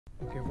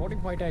Okay, what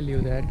if I tell you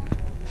that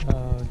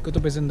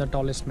Qutb is in the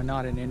tallest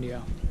minar in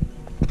India?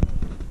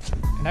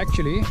 And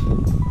actually,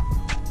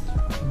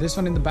 this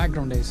one in the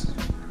background is.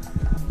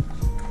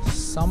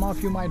 Some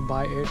of you might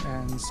buy it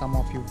and some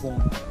of you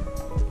won't.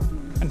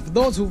 And for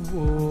those who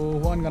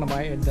aren't gonna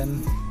buy it,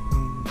 then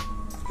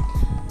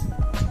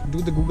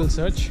do the Google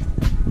search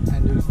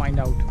and you'll find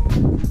out.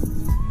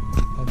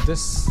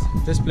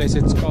 This place,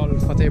 it's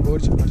called Fateh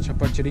Burj or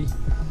Chappar Chiri,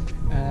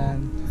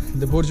 and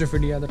the Burj of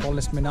India, the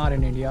tallest minar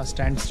in India,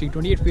 stands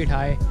 328 feet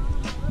high,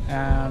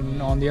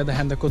 and on the other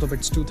hand the Qutb,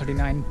 it's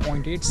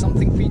 239.8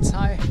 something feet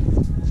high.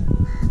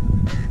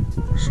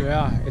 So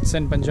yeah, it's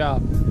in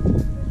Punjab,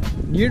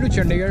 near to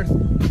Chandigarh,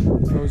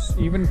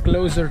 even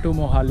closer to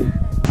Mohali.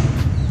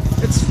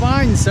 It's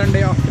fine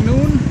Sunday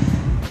afternoon.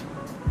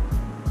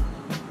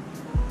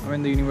 I'm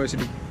in the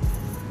university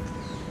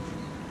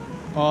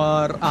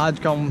और आज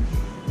का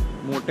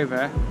motive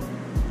है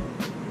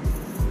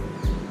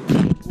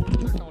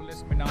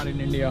tallest minar in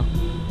India.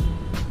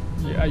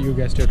 Yeah, you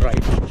guessed it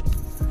right,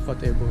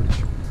 फतेह बुर्ज.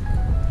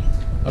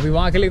 अभी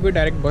वहाँ के लिए कोई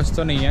direct बस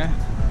तो नहीं है,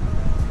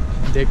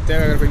 देखते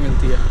हैं अगर कोई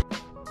मिलती है.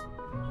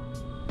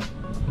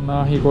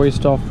 ना ही कोई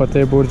स्टॉप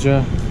फतेह बुर्ज है,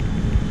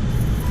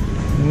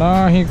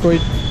 ना ही कोई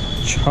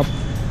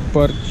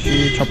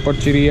छप्पर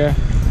चिरी है.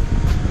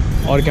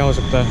 और क्या हो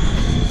सकता है?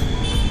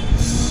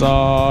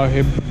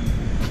 साहिब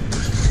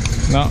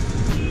ना.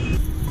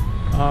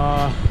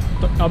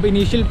 तो अब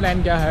इनिशियल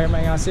प्लान क्या है,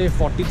 मैं यहाँ से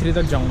 43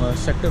 तक जाऊँगा,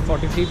 सेक्टर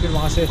 43. फिर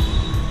वहाँ से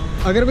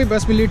अगर भी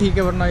बस मिली ठीक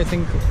है, वरना आई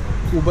थिंक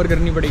ऊबर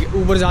करनी पड़ेगी.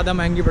 ऊबर ज़्यादा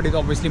महंगी पड़ी तो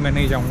ऑब्वियसली मैं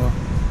नहीं जाऊँगा,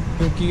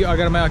 क्योंकि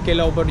अगर मैं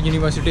अकेला ऊबर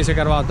यूनिवर्सिटी से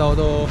करवाता हूँ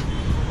तो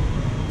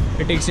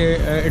it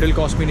will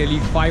cost me nearly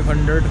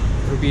 500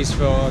 rupees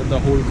for the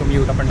whole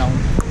commute up and down.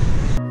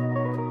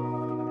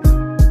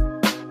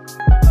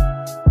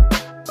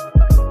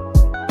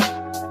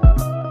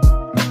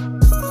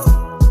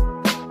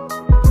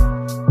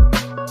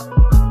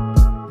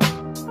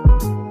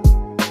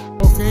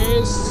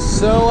 Okay,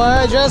 so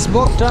I just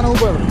booked an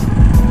Uber.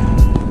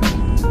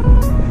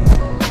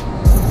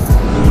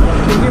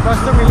 क्योंकि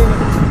बस तो मिली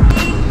नहीं.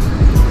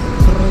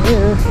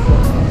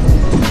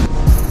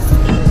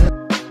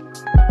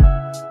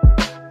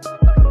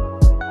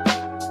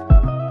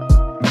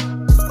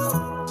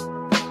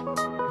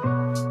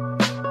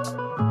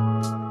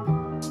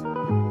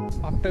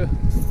 After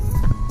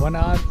 1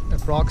 hour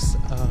approx,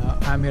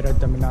 I'm here at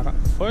the Minara.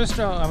 First,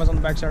 I was on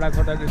the back side. I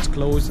thought that it's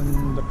closed,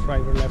 and the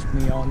driver left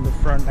me on the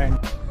front end.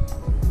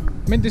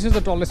 I mean, this is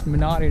the tallest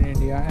Minar in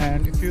India,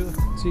 and if you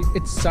see,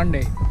 it's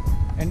Sunday,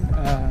 and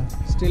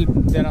still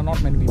there are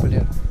not many people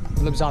here.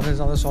 मतलब ज़्यादा से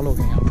ज़्यादा 100 लोग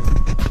हैं यहाँ पे.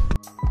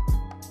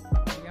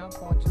 यहाँ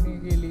पहुँचने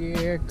के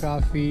लिए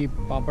काफ़ी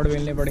पापड़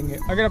बेलने पड़ेंगे.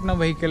 अगर अपना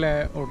व्हीकल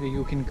है, ओके,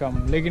 यू कैन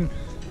कम. लेकिन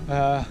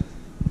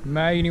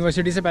मैं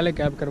यूनिवर्सिटी से पहले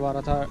कैब करवा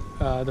रहा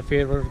था. The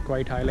fair were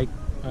quite high, like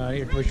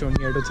it was showing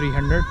near to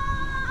 300.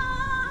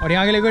 और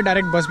यहाँ के लिए कोई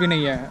डायरेक्ट बस भी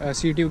नहीं है.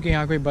 CTU की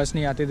यहाँ कोई बस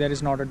नहीं आती. There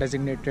is not a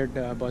designated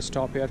bus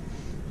stop here.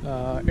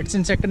 It's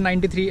in sector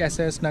 93,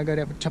 SAS नगर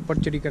या फिर छप्पर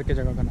चिरी करके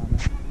जगह का नाम है.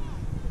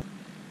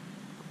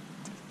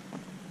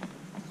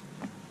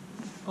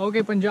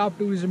 Okay, Punjab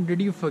tourism,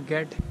 did you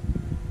forget?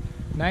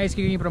 ना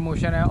इसकी कहीं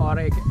प्रमोशन है और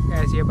एक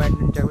ऐसी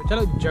अबैंडन जगह.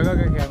 चलो जगह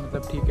का क्या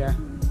मतलब, ठीक है,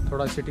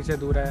 थोड़ा सिटी से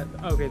दूर है.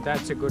 Okay,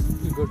 that's a good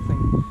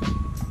thing,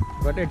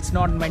 but it's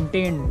not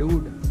maintained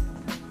dude.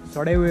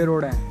 सड़े हुए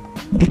रोड हैं.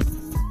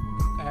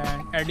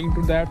 एंड एडिंग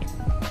टू दैट,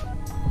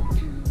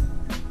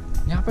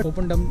 यहाँ पर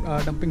ओपन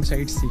डंपिंग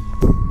साइट्स थी.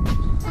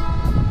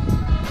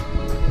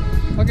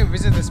 Okay,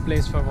 visit this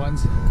place for once.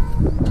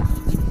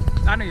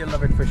 I know you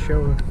love it for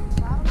sure.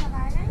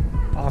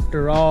 After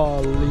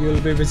all,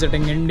 you'll be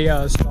visiting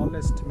India's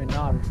tallest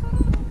minar.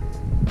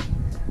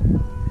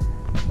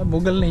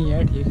 Mughal नहीं है,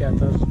 ठीक है,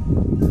 तो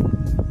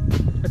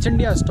it's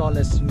India's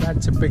tallest.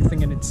 That's a big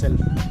thing in itself.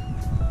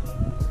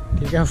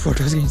 ठीक है,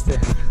 photos खींचते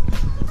हैं.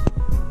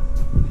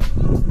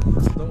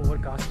 तो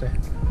ओवरकास्ट है.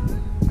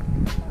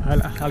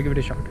 I'll give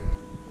it a shot.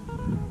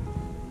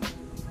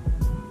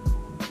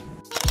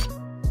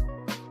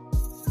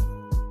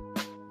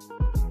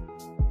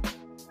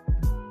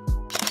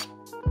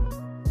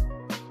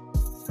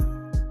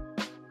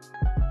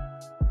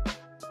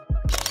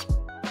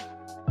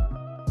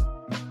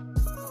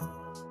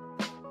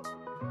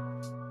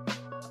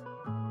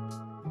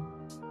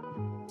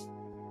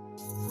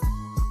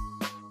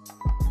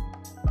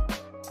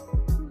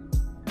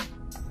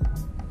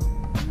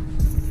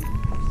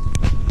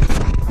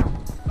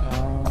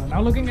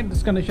 Now looking at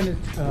this condition,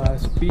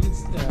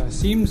 it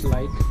seems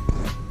like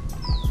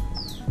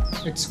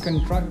it's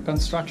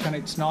construction.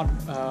 It's not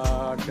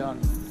done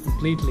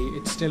completely.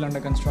 It's still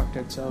under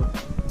construction. So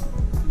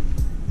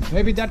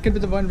maybe that could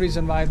be the one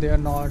reason why they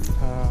are not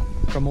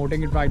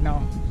promoting it right now.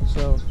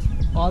 So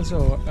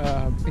also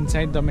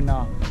inside the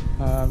Minar,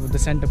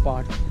 the center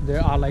part,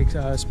 there are like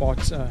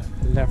spots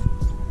left.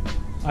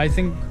 I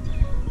think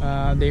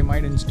they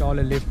might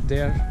install a lift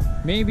there.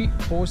 Maybe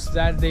post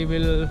that they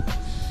will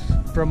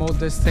promote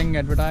this thing,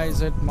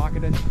 advertise it,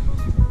 market it.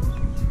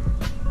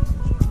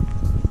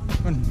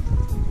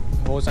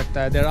 हो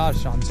सकता है, there are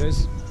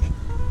chances.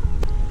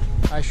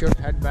 I should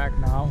head back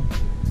now.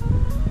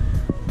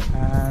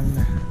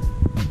 And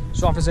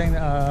so after saying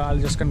I'll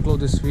just conclude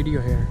this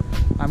video here.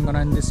 I'm gonna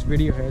end this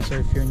video here. So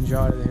if you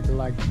enjoyed it, hit the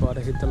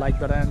like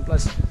button, and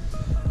plus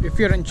if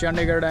you're in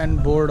Chandigarh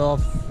and bored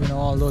of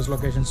all those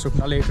locations,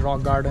 Sukna Lake,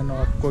 Rock Garden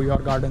or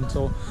Koyur Garden,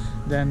 so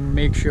then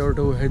make sure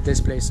to hit this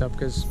place up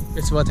because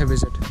it's worth a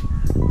visit.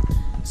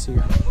 See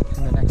you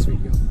in the next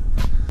video.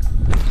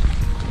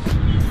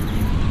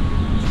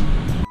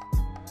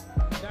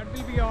 That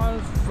will be all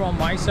from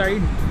my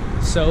side.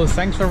 So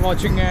thanks for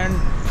watching, and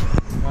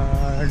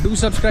do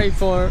subscribe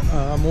for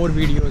more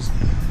videos.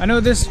 I know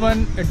this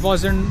one, it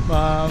wasn't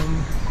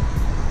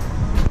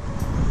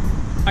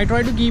I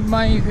try to keep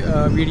my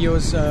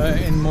videos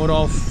in more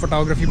of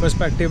photography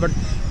perspective, but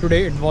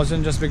today it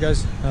wasn't, just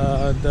because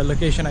the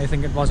location, I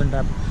think it wasn't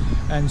up,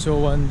 and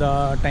so on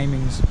the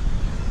timings.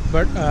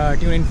 But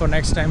tune in for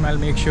next time. I'll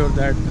make sure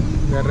that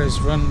there is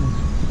one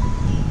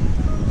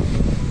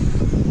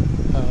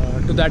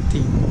to that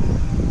theme.